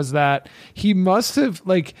suggesting was that he must have,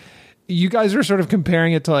 like, you guys were sort of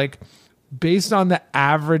comparing it to, like, based on the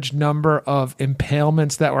average number of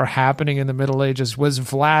impalements that were happening in the Middle Ages, was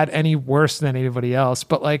Vlad any worse than anybody else?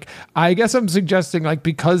 But, like, I guess I'm suggesting, like,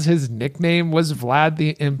 because his nickname was Vlad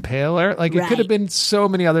the Impaler, like, it could have been so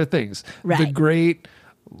many other things. Right. The great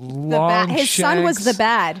long his son was the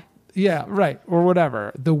bad. Yeah, right. Or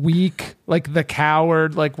whatever. The weak, like the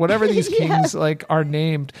coward, like whatever these kings like are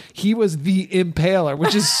named. He was the Impaler,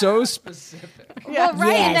 which is so specific. Well,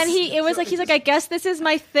 right. Yes. And then he's like, I guess this is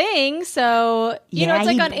my thing. So, it's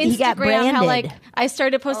like on Instagram how like I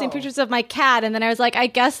started posting pictures of my cat and then I was like, I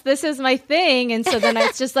guess this is my thing. And so then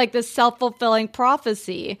it's just like this self-fulfilling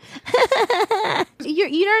prophecy.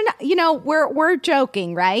 We're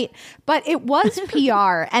joking, right? But it was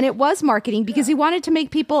PR and it was marketing because he wanted to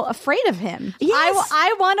make people afraid of him. Yes.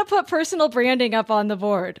 I want to put personal branding up on I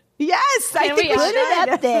think put it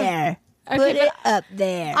up there. Okay, put it up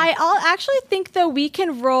there. I'll actually think though we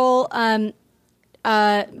can roll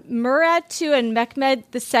Murad II and Mehmed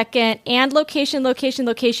II and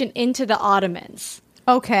location into the Ottomans.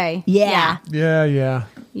 Okay. Yeah. Yeah.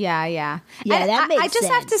 Yeah, and that makes I just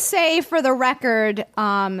sense. have to say, for the record,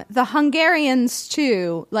 the Hungarians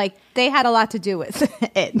too, like they had a lot to do with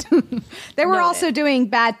it. They were also doing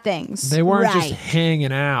bad things. They weren't just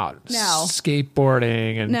hanging out,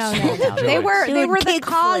 skateboarding, and no. They were the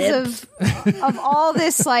cause of all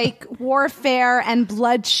this like warfare and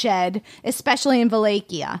bloodshed, especially in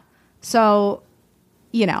Wallachia. So,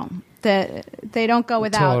 they don't go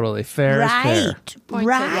without. Totally fair. Right.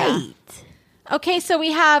 Okay, so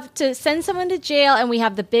we have to send someone to jail and we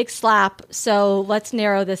have the big slap. So let's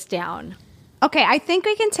narrow this down. Okay, I think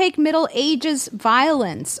we can take Middle Ages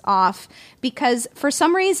violence off because for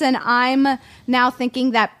some reason I'm now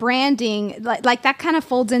thinking that branding, like that kind of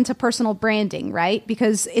folds into personal branding, right?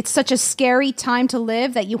 Because it's such a scary time to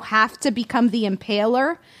live that you have to become the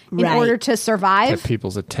impaler in order to survive. Get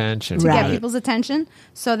people's attention. Get people's attention.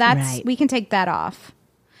 So we can take that off.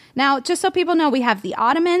 Now, just so people know, we have the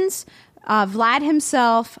Ottomans, Vlad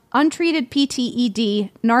himself, untreated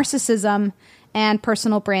PTED, narcissism, and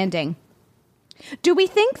personal branding. Do we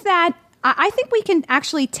think that... I think we can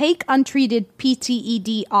actually take untreated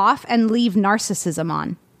PTED off and leave narcissism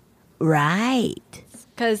on. Right.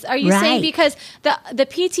 Because are you saying because the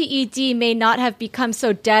PTED may not have become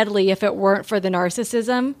so deadly if it weren't for the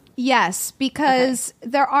narcissism? Yes, because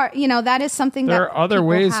there are, that is something there that are other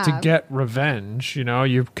ways have. to get revenge.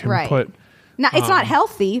 You can put. Now, it's not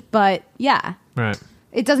healthy, but yeah. Right.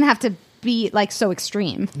 It doesn't have to be like so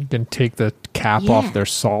extreme. You can take the cap off their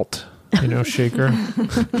salt. Shaker.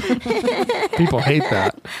 People hate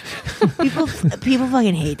that. People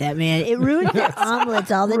fucking hate that, man. It ruins their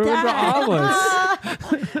omelets all the time. The omelets.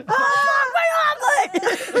 My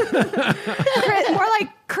omelet! More like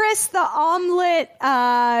Chris the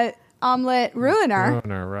omelet ruiner.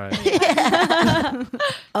 Ruiner, right.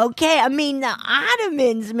 Okay, I mean the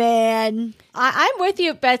Ottomans, man. I'm with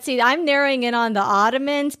you, Betsy. I'm narrowing in on the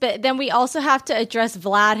Ottomans, but then we also have to address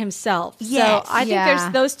Vlad himself. Yes. So I think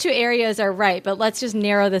there's those two areas are right, but let's just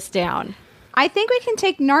narrow this down. I think we can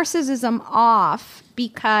take narcissism off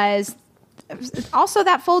because also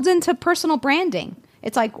that folds into personal branding.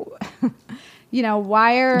 It's like,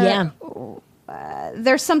 why are...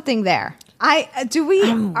 there's something there. It's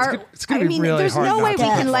gonna be really there's hard no way we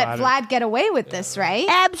not to can let Vlad Vlad get away with this, right?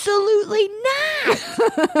 Absolutely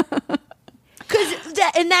not.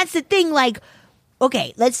 And that's the thing. Like,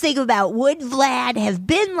 okay, let's think about, would Vlad have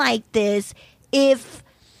been like this if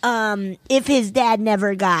his dad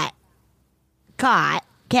never got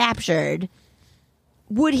captured?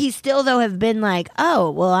 Would he still, though, have been like,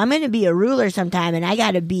 oh, well, I'm going to be a ruler sometime and I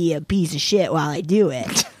got to be a piece of shit while I do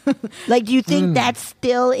it? Like, do you think that's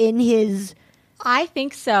still in his... I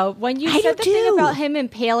think so. When you said the thing about him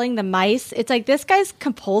impaling the mice, it's like, this guy's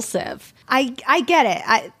compulsive. I get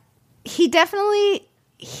it. He definitely,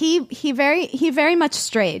 he very much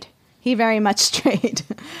strayed. He very much strayed.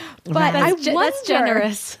 But that's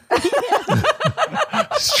generous.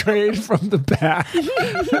 Strayed from the back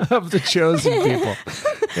of the chosen people.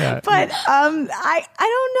 Yeah. But I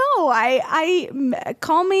don't know. I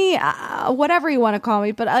call me whatever you want to call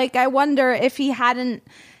me. But I wonder if he hadn't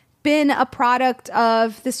been a product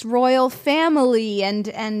of this royal family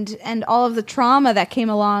and all of the trauma that came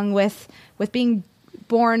along with being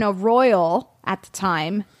born a royal at the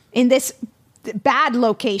time in this bad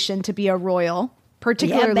location to be a royal.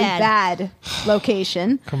 Particularly bad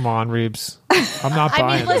location. Come on, Reeves. I'm not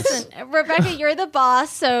buying listen, Rebecca, you're the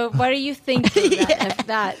boss, so what are you thinking of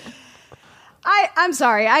that? I'm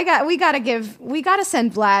sorry. We gotta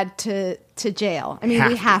send Vlad to jail. I mean,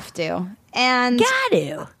 we have to. And got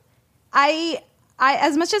to. I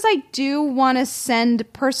as much as I do want to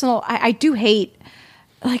send personal, I do hate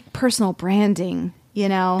like personal branding.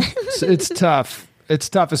 It's tough. It's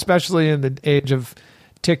tough, especially in the age of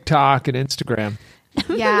TikTok and Instagram.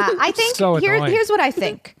 Yeah, I think here's what I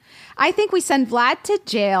think. I think we send Vlad to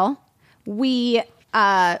jail. We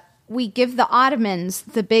give the Ottomans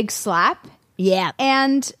the big slap. Yeah.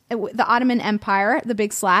 And the Ottoman Empire, the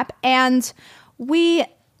big slap. And we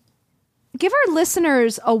give our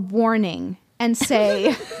listeners a warning and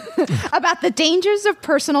say about the dangers of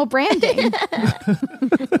personal branding.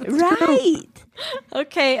 Right.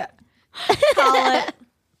 Okay. Call it.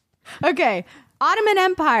 Okay. Ottoman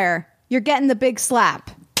Empire, you're getting the big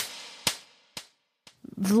slap.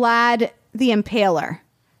 Vlad the Impaler,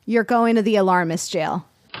 you're going to the alarmist jail.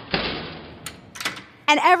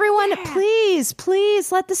 And everyone, please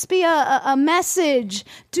let this be a message.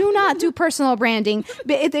 Do not do personal branding. Do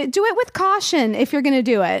it with caution if you're going to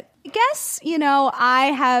do it.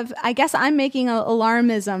 I guess I'm making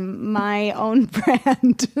alarmism my own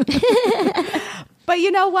brand. But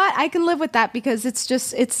you know what? I can live with that because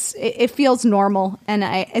it feels normal and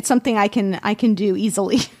it's something I can do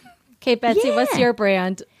easily. Okay, Betsy, what's your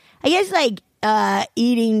brand? I guess like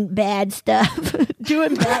eating bad stuff,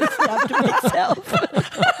 doing bad stuff to myself.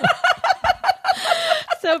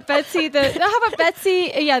 So Betsy, how about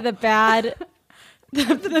Betsy? Yeah, the bad.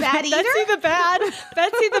 The bad eater?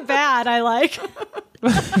 Betsy the bad, I like.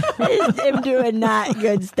 I'm doing not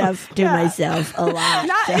good stuff to myself a lot.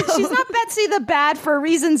 She's not Betsy the bad for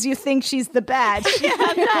reasons you think she's the bad.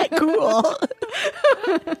 I'm not cool.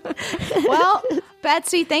 Well,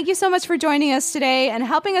 Betsy, thank you so much for joining us today and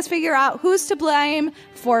helping us figure out who's to blame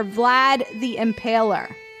for Vlad the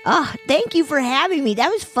Impaler. Oh, thank you for having me. That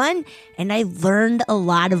was fun. And I learned a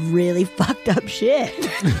lot of really fucked up shit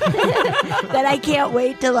that I can't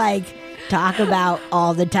wait to talk about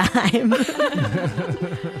all the time.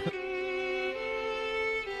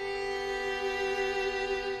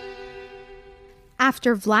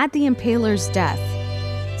 After Vlad the Impaler's death,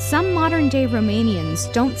 some modern-day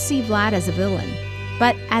Romanians don't see Vlad as a villain,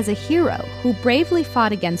 but as a hero who bravely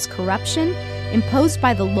fought against corruption imposed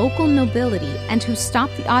by the local nobility and who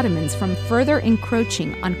stopped the Ottomans from further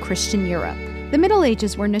encroaching on Christian Europe. The Middle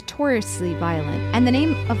Ages were notoriously violent, and the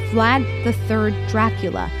name of Vlad III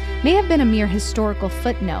Dracula may have been a mere historical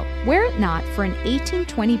footnote, were it not for an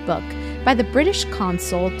 1820 book by the British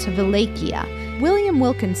consul to Wallachia. William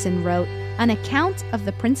Wilkinson wrote an account of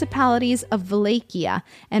the principalities of Wallachia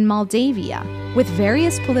and Moldavia, with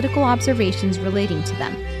various political observations relating to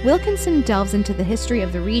them. Wilkinson delves into the history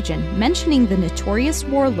of the region, mentioning the notorious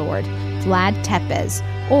warlord Vlad Tepes,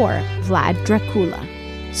 or Vlad Dracula.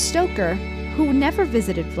 Stoker, who never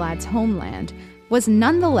visited Vlad's homeland, was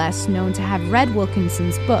nonetheless known to have read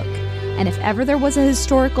Wilkinson's book, and if ever there was a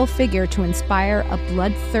historical figure to inspire a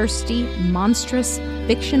bloodthirsty, monstrous,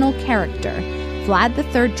 fictional character, Vlad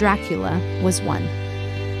III Dracula was one.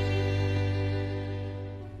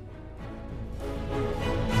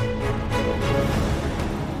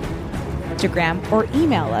 Instagram or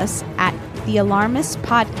email us at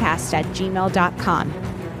thealarmistpodcast@gmail.com.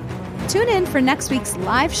 Tune in for next week's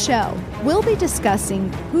live show. We'll be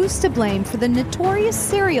discussing who's to blame for the notorious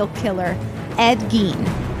serial killer, Ed Gein.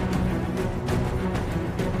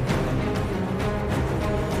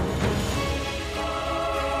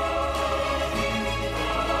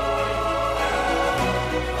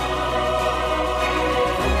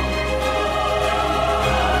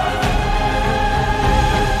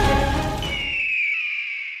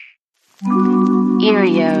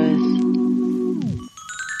 Erios.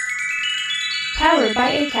 Powered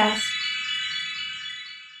by Acast.